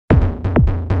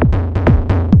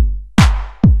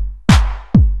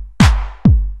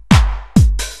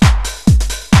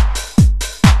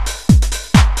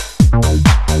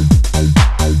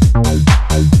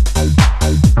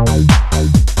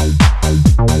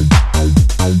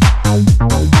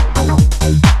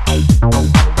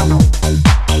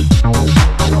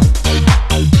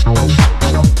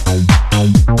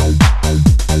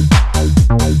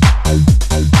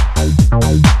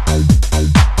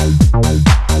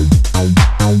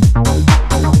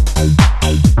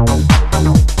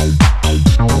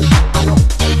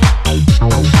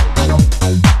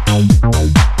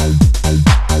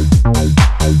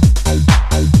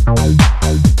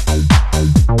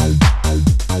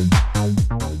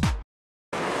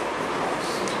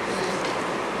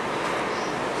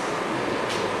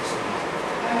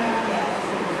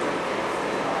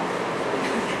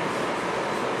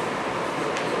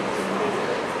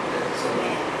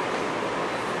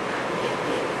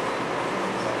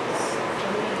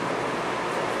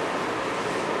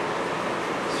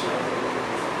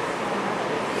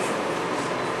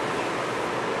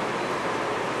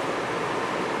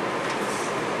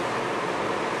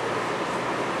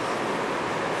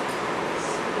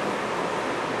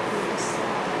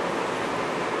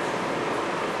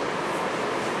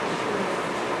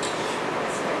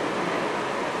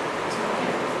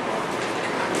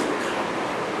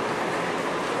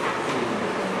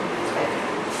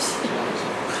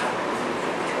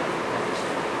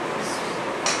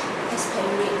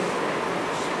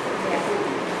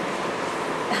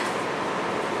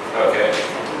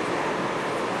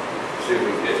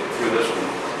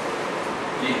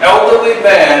The elderly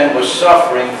man was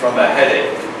suffering from a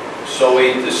headache, so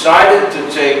he decided to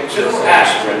take 2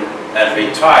 aspirin and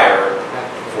retire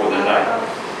for the night.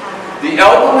 The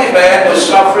elderly man was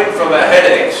suffering from a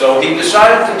headache, so he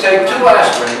decided to take 2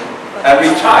 aspirin and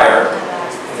retire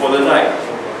for the night.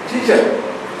 Teacher,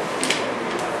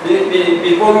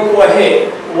 before we go ahead,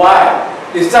 why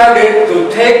decided to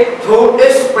take 2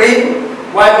 aspirin?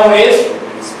 Why no is?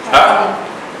 Huh?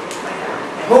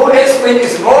 2 aspirin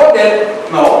is more than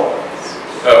no.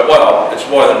 Well, it's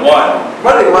more than 1.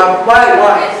 What is one? Why?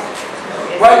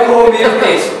 Why 2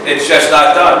 meals? It's just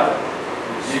not done.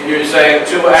 You're saying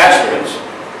 2 aspirins.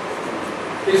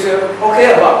 Is it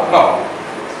okay about? No.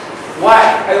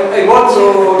 Why? I want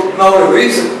to know the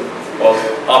reason. Well,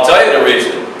 I'll tell you the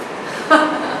reason.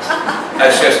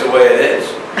 That's just the way it is.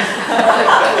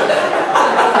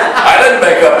 I didn't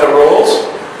make up the rules.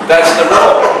 That's the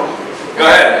rule. Go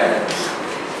ahead.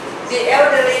 The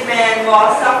elderly man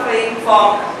was suffering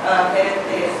from a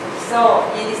headache, so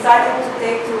he decided to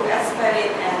take 2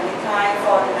 aspirin and retire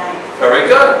for the night. Very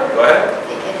good. Go ahead.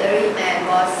 The elderly man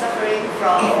was suffering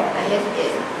from a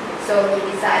headache, so he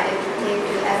decided to take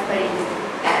 2 aspirin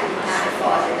and retire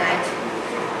for the night.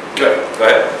 Good. Go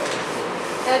ahead.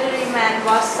 The elderly man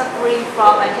was suffering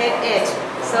from a headache,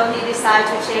 so he decided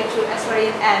to take 2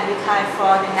 aspirin and retire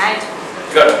for the night.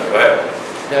 Good. Go ahead.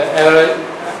 The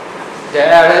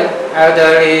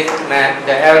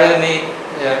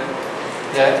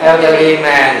elderly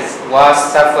man was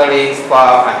suffering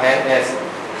from a headache,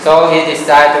 so he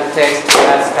decided to take 2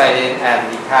 aspirin and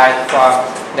retire for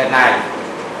the night.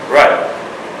 Right.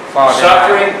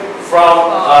 Suffering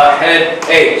from a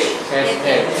headache.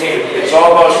 It's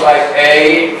almost like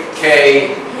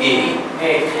A-K-E.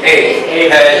 Headache.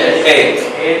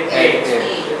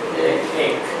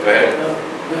 Go ahead.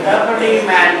 The elderly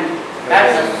man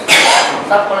that's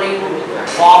suffering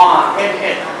from a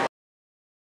headache.